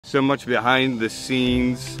so much behind the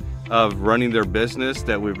scenes of running their business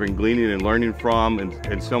that we've been gleaning and learning from,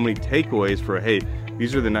 and so many takeaways for, hey,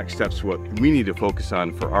 these are the next steps, what we need to focus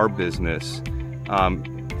on for our business,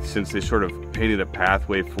 since they sort of painted a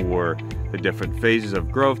pathway for the different phases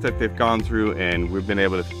of growth that they've gone through, and we've been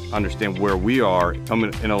able to understand where we are, come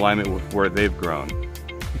in alignment with where they've grown.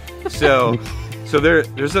 So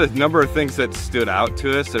there's a number of things that stood out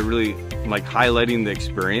to us that really like highlighting the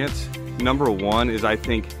experience. Number one is, I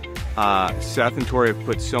think Seth and Tori have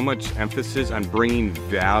put so much emphasis on bringing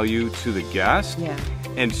value to the guest,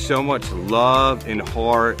 and so much love and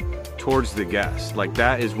heart towards the guest. Like,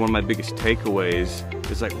 that is one of my biggest takeaways.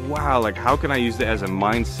 It's like, wow, like how can I use that as a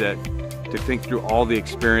mindset to think through all the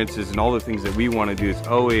experiences and all the things that we want to do? Is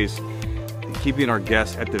always keeping our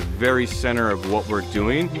guests at the very center of what we're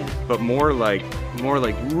doing, but more like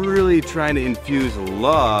really trying to infuse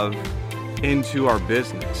love into our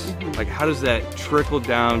business. Like, how does that trickle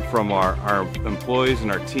down from our employees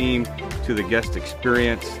and our team to the guest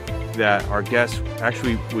experience, that our guests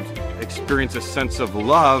actually would experience a sense of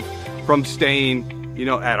love from staying, you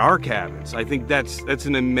know, at our cabins. I think that's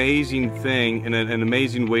an amazing thing, and an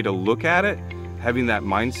amazing way to look at it. Having that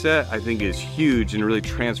mindset, I think, is huge and really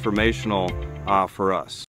transformational for us.